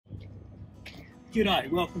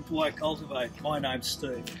G'day, welcome to iCULTIVATE. My name's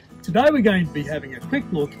Steve. Today we're going to be having a quick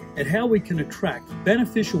look at how we can attract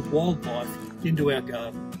beneficial wildlife into our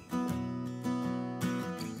garden.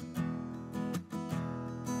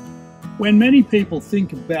 When many people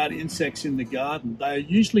think about insects in the garden, they are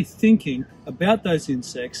usually thinking about those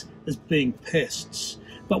insects as being pests.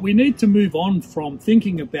 But we need to move on from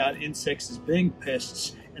thinking about insects as being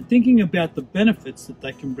pests and thinking about the benefits that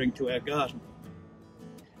they can bring to our garden.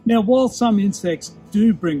 Now, while some insects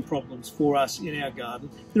do bring problems for us in our garden,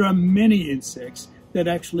 there are many insects that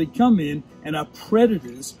actually come in and are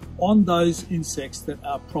predators on those insects that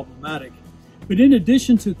are problematic. But in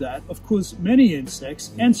addition to that, of course, many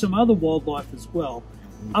insects and some other wildlife as well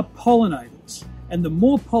are pollinators. And the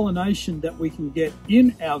more pollination that we can get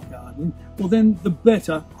in our garden, well then the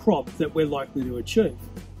better crop that we're likely to achieve.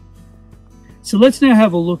 So let's now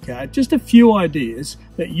have a look at just a few ideas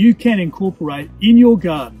that you can incorporate in your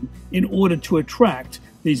garden in order to attract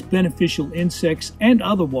these beneficial insects and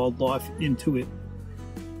other wildlife into it.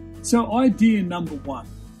 So idea number one,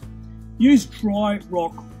 use dry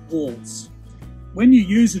rock walls. When you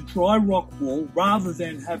use a dry rock wall, rather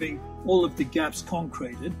than having all of the gaps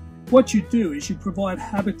concreted, what you do is you provide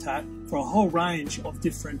habitat for a whole range of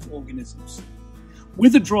different organisms.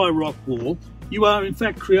 With a dry rock wall, you are in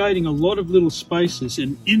fact creating a lot of little spaces,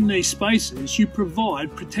 and in these spaces you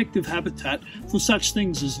provide protective habitat for such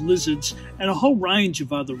things as lizards and a whole range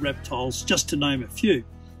of other reptiles, just to name a few.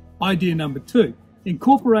 Idea number two,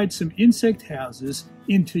 incorporate some insect houses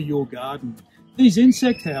into your garden. These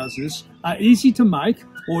insect houses are easy to make,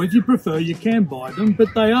 or if you prefer you can buy them, but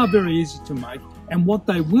they are very easy to make. And what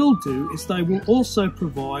they will do is they will also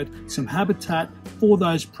provide some habitat for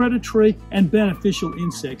those predatory and beneficial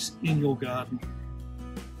insects in your garden.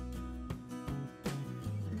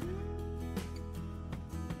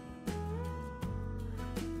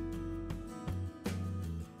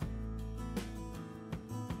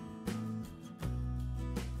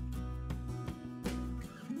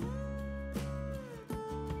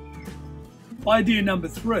 Idea number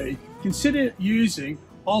three, consider using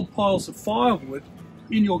old piles of firewood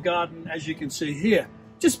in your garden, as you can see here.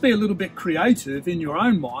 Just be a little bit creative in your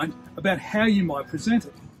own mind about how you might present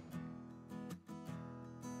it.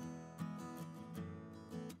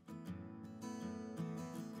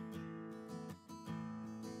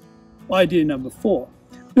 Idea number four,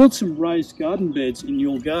 build some raised garden beds in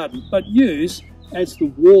your garden, but use, as the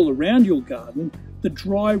wall around your garden, the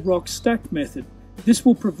dry rock stack method. This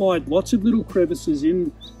will provide lots of little crevices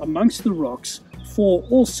in amongst the rocks for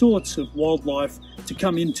all sorts of wildlife to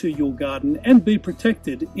come into your garden and be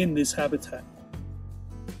protected in this habitat.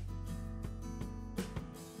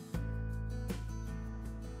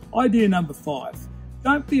 Idea number five,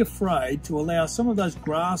 don't be afraid to allow some of those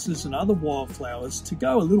grasses and other wildflowers to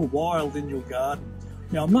go a little wild in your garden.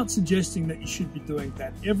 Now, I'm not suggesting that you should be doing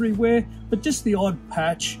that everywhere, but just the odd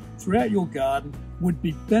patch throughout your garden would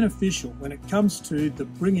be beneficial when it comes to the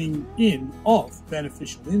bringing in of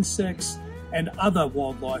beneficial insects and other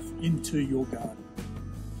wildlife into your garden.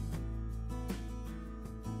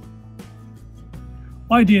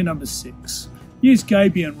 Idea number six, use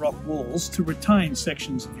gabion rock walls to retain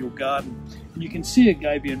sections of your garden. And you can see a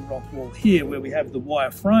gabion rock wall here where we have the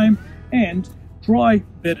wire frame and dry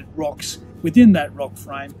bedded rocks within that rock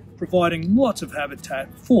frame, providing lots of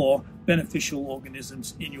habitat for beneficial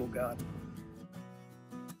organisms in your garden.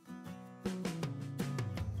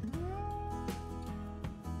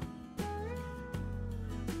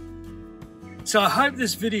 So I hope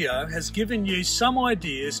this video has given you some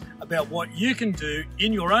ideas about what you can do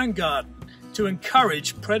in your own garden to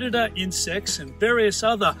encourage predator insects and various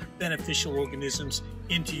other beneficial organisms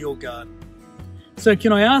into your garden. So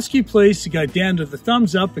can I ask you please to go down to the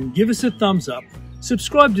thumbs up and give us a thumbs up,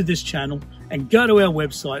 subscribe to this channel and go to our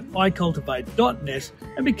website iCULTIVATE.net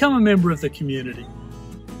and become a member of the community.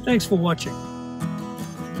 Thanks for watching.